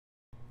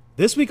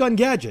This week on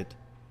Gadget,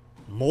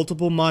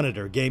 multiple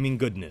monitor gaming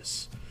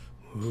goodness.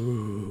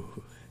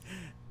 Ooh.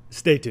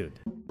 Stay tuned.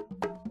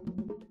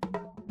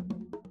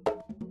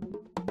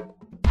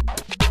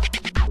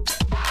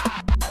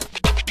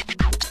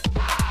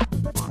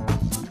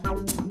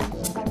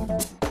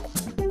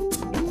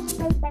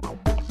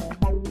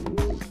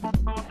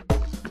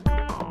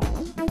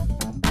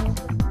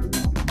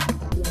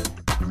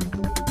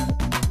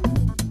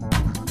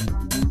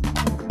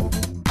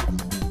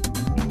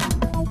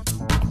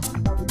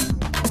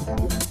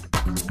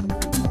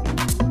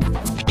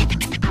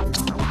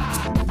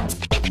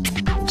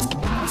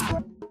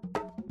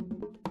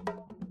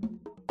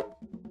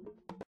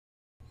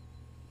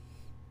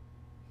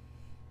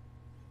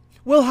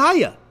 Well,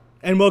 hiya,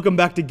 and welcome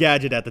back to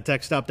Gadget at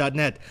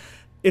thetechstop.net.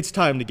 It's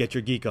time to get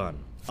your geek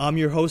on. I'm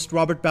your host,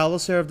 Robert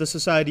Ballecer of the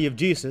Society of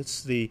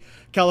JESUITS, the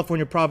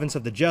California province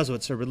of the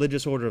Jesuits, a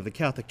religious order of the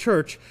Catholic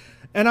Church,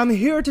 and I'm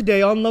here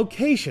today on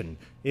location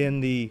in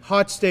the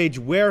Hot Stage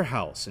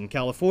Warehouse in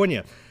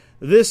California.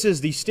 This is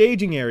the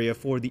staging area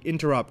for the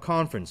Interop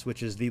Conference,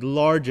 which is the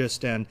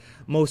largest and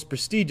most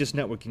prestigious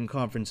networking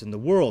conference in the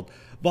world.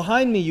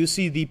 Behind me, you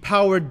see the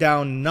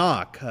powered-down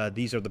NOC.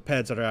 These are the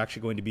PEDs that are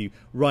actually going to be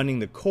running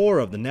the core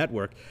of the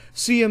network.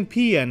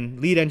 CMP and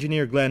lead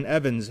engineer Glenn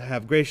Evans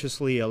have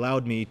graciously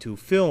allowed me to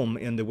film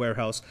in the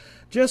warehouse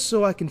just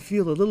so I can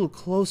feel a little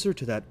closer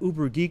to that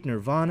uber-geek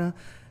nirvana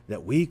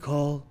that we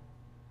call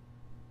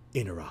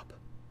Interop.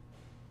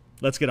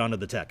 Let's get on to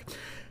the tech.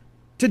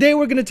 Today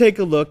we're going to take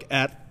a look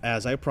at,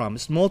 as I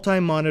promised,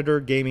 multi-monitor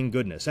gaming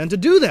goodness. And to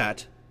do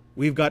that,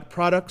 we've got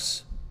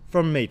products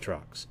from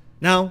Matrox.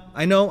 Now,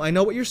 I know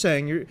what you're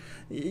saying.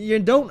 You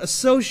don't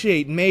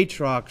associate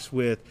Matrox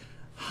with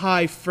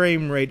high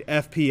frame rate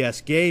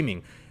FPS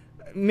gaming.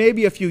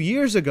 Maybe a few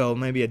years ago,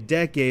 maybe a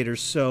decade or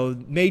so,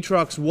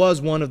 Matrox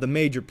was one of the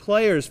major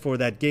players for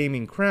that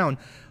gaming crown.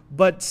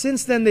 But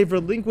since then, they've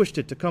relinquished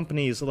it to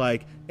companies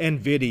like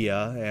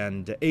NVIDIA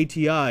and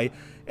ATI,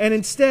 and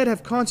instead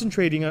have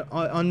concentrating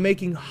on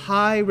making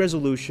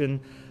high-resolution,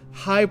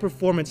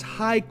 high-performance,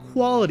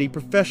 high-quality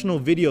professional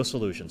video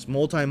solutions,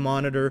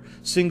 multi-monitor,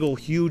 single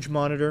huge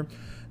monitor.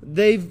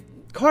 They've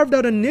carved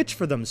out a niche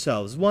for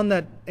themselves, one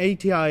that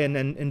ATI and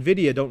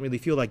NVIDIA don't really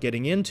feel like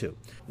getting into.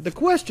 The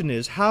question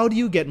is, how do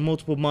you get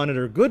multiple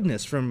monitor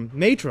goodness from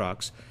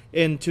Matrox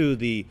into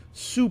the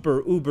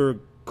super-uber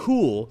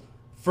cool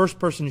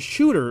first-person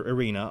shooter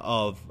arena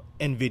of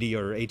NVIDIA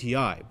or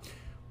ATI?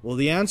 Well,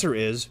 the answer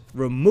is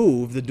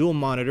remove the dual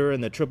monitor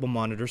and the triple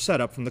monitor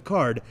setup from the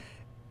card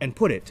and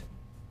put it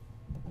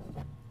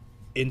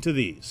into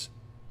these.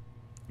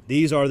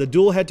 These are the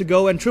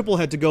DualHead2Go and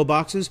TripleHead2Go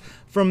boxes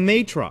from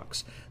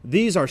Matrox.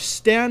 These are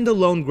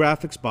standalone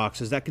graphics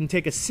boxes that can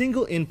take a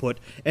single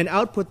input and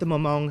output them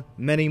among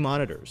many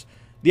monitors.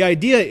 The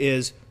idea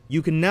is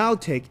you can now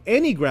take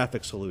any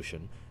graphics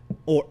solution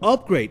or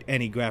upgrade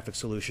any graphics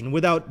solution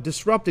without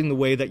disrupting the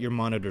way that your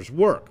monitors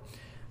work.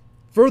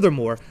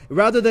 Furthermore,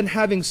 rather than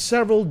having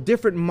several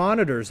different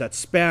monitors that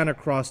span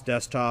across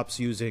desktops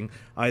using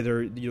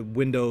either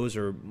Windows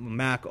or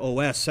Mac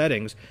OS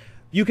settings,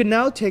 you can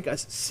now take a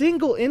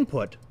single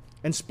input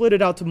and split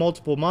it out to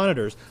multiple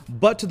monitors,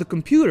 but to the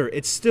computer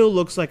it still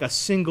looks like a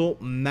single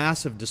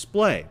massive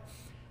display.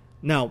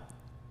 Now,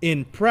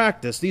 in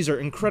practice, these are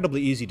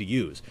incredibly easy to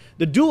use.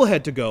 The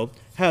DualHead2Go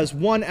has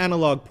one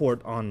analog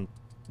port on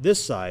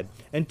this side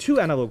and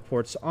two analog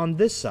ports on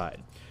this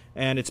side,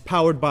 and it's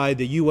powered by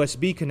the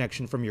USB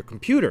connection from your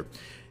computer.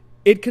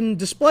 It can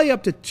display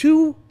up to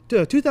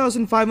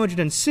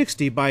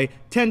 2560 by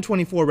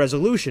 1024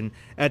 resolution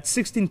at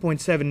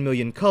 16.7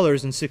 million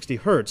colors and 60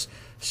 Hz,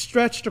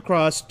 stretched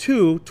across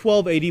two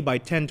 1280 by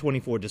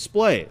 1024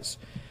 displays.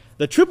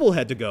 The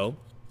TripleHead2Go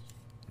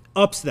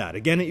ups that.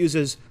 Again, it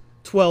uses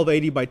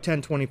 1280 by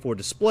 1024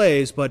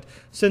 displays, but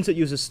since it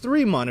uses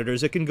three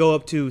monitors, it can go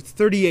up to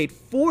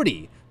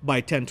 3840 by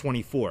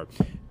 1024.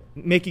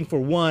 Making for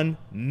one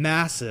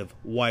massive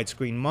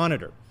widescreen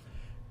monitor.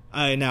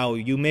 Now,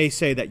 you may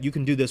say that you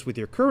can do this with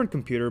your current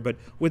computer, but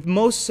with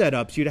most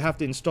setups, you'd have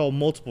to install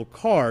multiple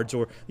cards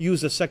or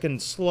use a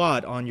second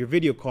slot on your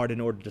video card in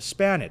order to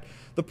span it.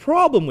 The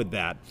problem with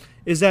that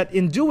is that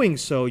in doing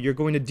so, you're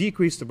going to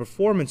decrease the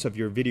performance of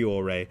your video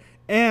array,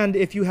 and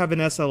if you have an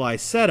SLI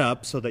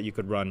setup so that you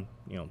could run,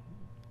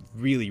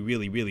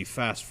 really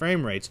fast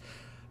frame rates,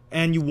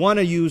 and you want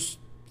to use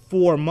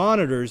 4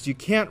 monitors, you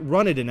can't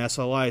run it in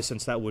SLI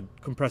since that would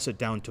compress it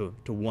down to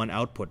one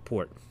output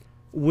port.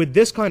 With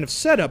this kind of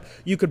setup,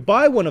 you could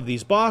buy one of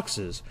these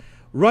boxes,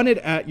 run it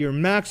at your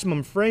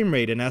maximum frame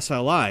rate in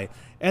SLI,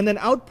 and then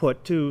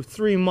output to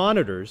 3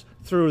 monitors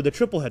through the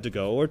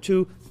TripleHead2Go or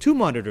to 2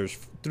 monitors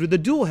through the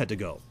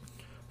DualHead2Go.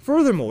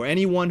 Furthermore,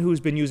 anyone who's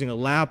been using a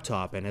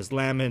laptop and has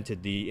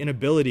lamented the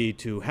inability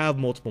to have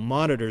multiple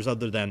monitors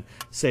other than,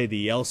 say,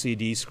 the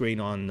LCD screen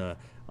on the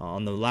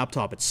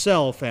laptop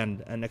itself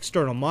and an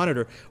external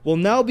monitor will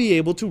now be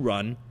able to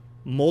run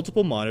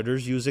multiple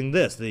monitors using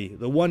this.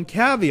 The one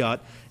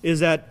caveat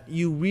is that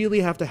you really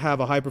have to have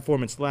a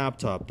high-performance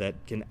laptop that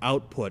can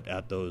output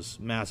at those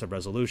massive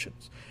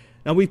resolutions.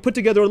 Now we've put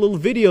together a little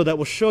video that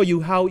will show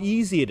you how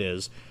easy it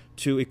is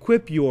to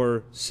equip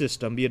your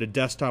system, be it a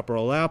desktop or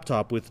a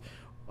laptop, with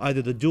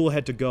either the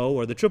DualHead2Go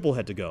or the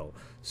TripleHead2Go.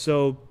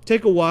 So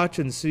take a watch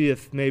and see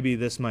if maybe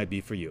this might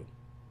be for you.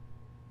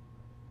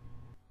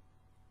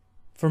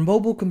 For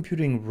mobile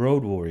computing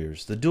road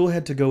warriors, the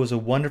DualHead2Go is a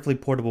wonderfully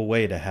portable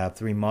way to have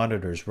 3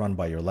 monitors run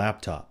by your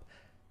laptop.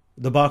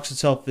 The box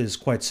itself is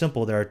quite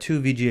simple. There are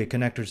 2 VGA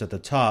connectors at the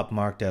top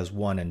marked as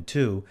 1 and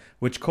 2,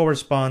 which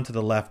correspond to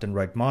the left and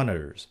right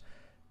monitors.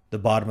 The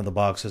bottom of the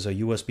box has a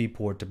USB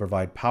port to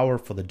provide power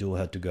for the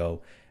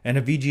DualHead2Go and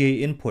a VGA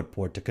input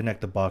port to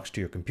connect the box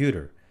to your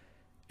computer.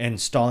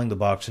 Installing the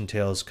box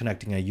entails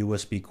connecting a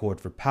USB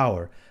cord for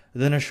power,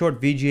 then a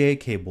short VGA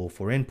cable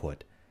for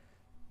input.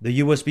 The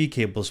USB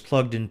cable is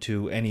plugged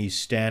into any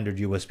standard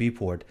USB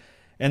port,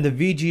 and the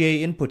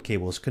VGA input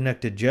cable is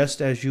connected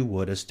just as you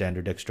would a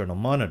standard external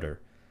monitor.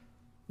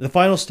 The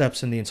final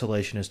steps in the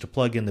installation is to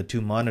plug in the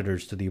 2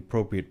 monitors to the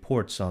appropriate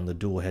ports on the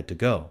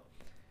DualHead2Go.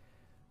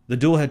 The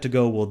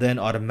DualHead2Go will then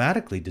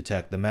automatically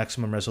detect the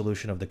maximum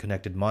resolution of the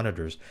connected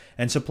monitors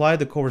and supply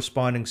the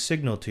corresponding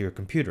signal to your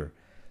computer,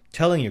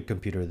 telling your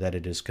computer that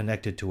it is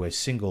connected to a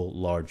single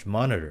large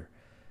monitor.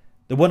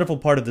 The wonderful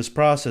part of this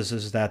process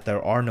is that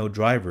there are no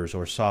drivers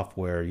or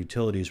software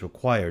utilities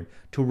required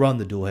to run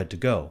the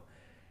DualHead2Go.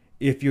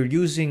 If you're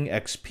using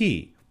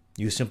XP,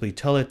 you simply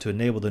tell it to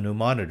enable the new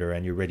monitor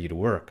and you're ready to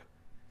work.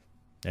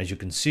 As you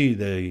can see,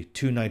 the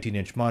 2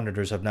 19-inch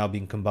monitors have now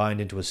been combined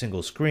into a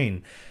single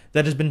screen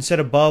that has been set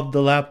above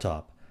the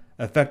laptop,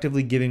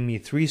 effectively giving me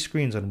 3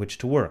 screens on which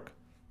to work.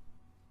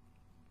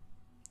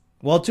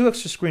 While 2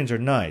 extra screens are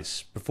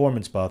nice,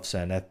 performance buffs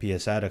and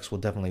FPS addicts will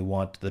definitely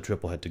want the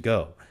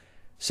TripleHead2Go.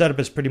 Setup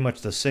is pretty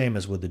much the same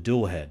as with the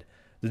DualHead.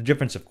 The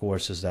difference, of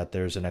course, is that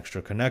there's an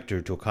extra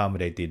connector to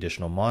accommodate the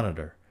additional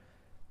monitor.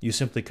 You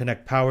simply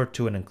connect power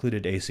to an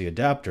included AC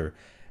adapter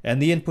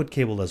and the input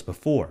cable as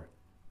before.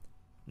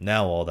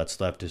 Now all that's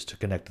left is to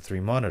connect the 3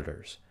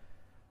 monitors.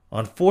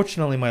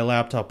 Unfortunately, my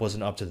laptop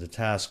wasn't up to the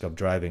task of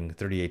driving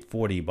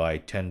 3840 by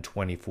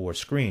 1024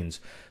 screens,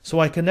 so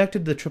I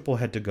connected the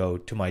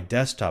TripleHead2Go to my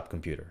desktop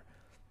computer.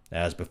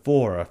 As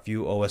before, a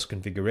few OS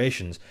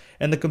configurations,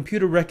 and the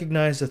computer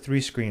recognized the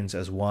 3 screens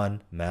as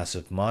one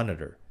massive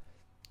monitor.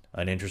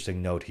 An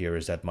interesting note here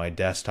is that my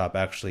desktop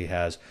actually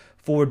has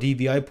 4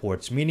 DVI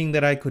ports, meaning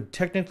that I could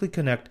technically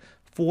connect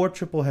 4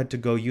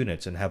 TripleHead2Go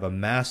units and have a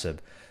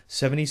massive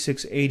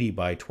 7680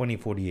 by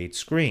 2048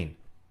 screen.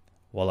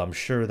 While I'm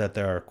sure that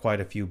there are quite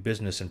a few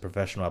business and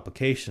professional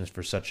applications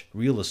for such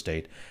real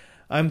estate,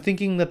 I'm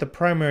thinking that the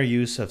primary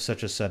use of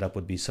such a setup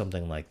would be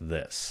something like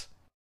this.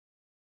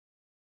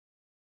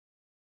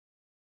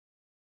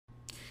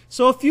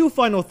 So a few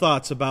final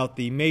thoughts about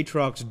the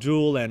Matrox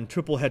Dual and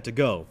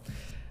TripleHead2Go.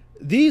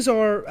 These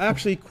are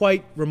actually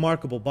quite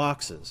remarkable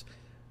boxes.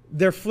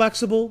 They're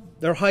flexible,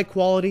 they're high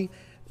quality,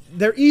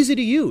 they're easy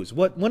to use.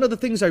 One of the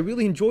things I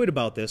really enjoyed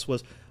about this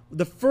was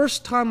the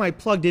first time I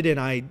plugged it in,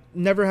 I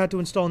never had to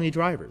install any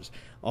drivers.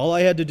 All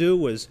I had to do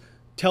was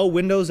tell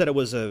Windows that it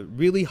was a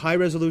really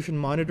high-resolution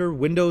monitor,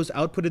 Windows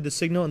outputted the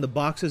signal, and the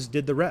boxes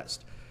did the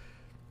rest.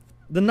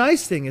 The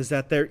nice thing is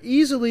that they're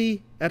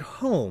easily at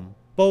home,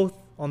 both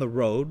on the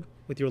road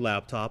with your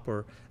laptop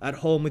or at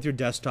home with your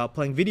desktop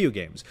playing video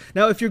games.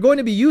 Now, if you're going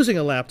to be using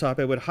a laptop,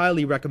 I would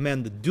highly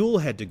recommend the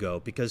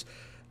DualHead2Go because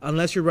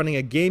unless you're running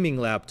a gaming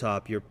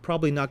laptop, you're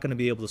probably not going to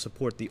be able to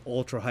support the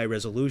ultra-high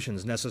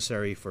resolutions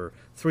necessary for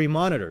 3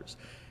 monitors.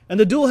 And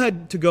the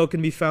DualHead2Go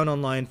can be found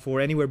online for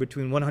anywhere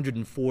between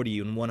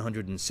 $140 and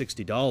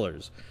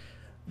 $160.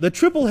 The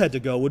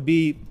TripleHead2Go would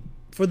be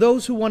for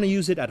those who want to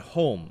use it at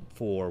home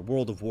for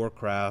World of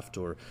Warcraft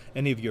or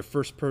any of your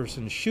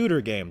first-person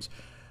shooter games.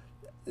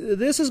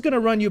 This is going to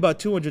run you about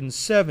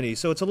 $270,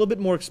 so it's a little bit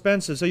more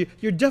expensive. So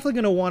you're definitely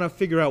going to want to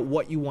figure out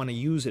what you want to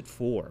use it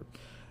for.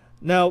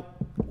 Now,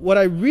 what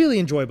I really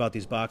enjoy about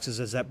these boxes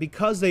is that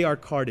because they are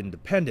card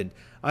independent,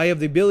 I have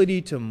the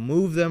ability to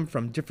move them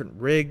from different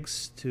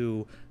rigs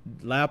to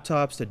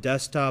laptops to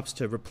desktops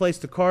to replace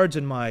the cards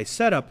in my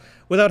setup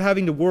without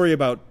having to worry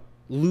about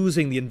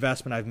losing the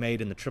investment I've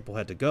made in the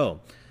TripleHead2Go.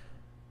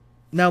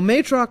 Now,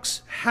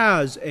 Matrox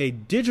has a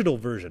digital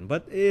version,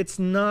 but it's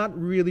not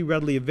really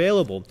readily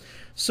available.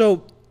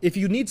 So if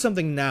you need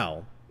something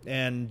now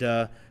and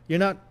you're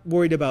not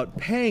worried about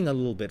paying a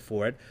little bit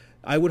for it,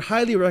 I would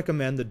highly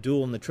recommend the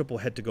Dual and the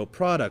TripleHead2Go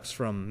products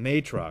from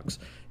Matrox.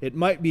 It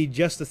might be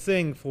just the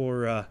thing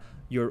for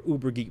your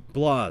Uber Geek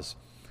blahs.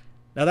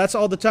 Now that's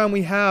all the time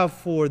we have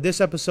for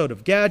this episode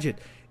of Gadget.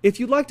 If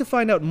you'd like to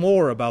find out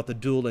more about the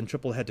Dual and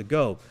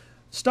TripleHead2Go,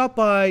 stop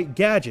by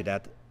Gadget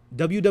at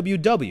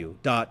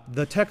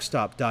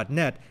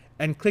www.thetechstop.net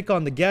and click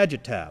on the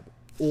Gadget tab.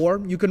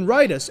 Or you can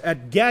write us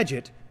at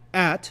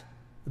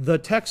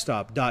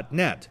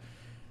gadget@thetechstop.net.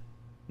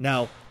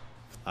 Now,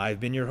 I've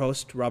been your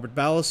host, Robert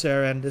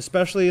Ballecer, and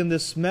especially in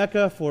this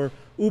mecca for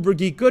Uber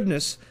Geek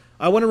goodness,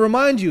 I want to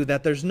remind you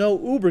that there's no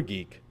Uber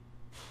Geek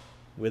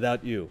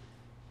without you.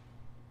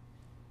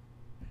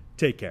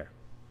 Take care.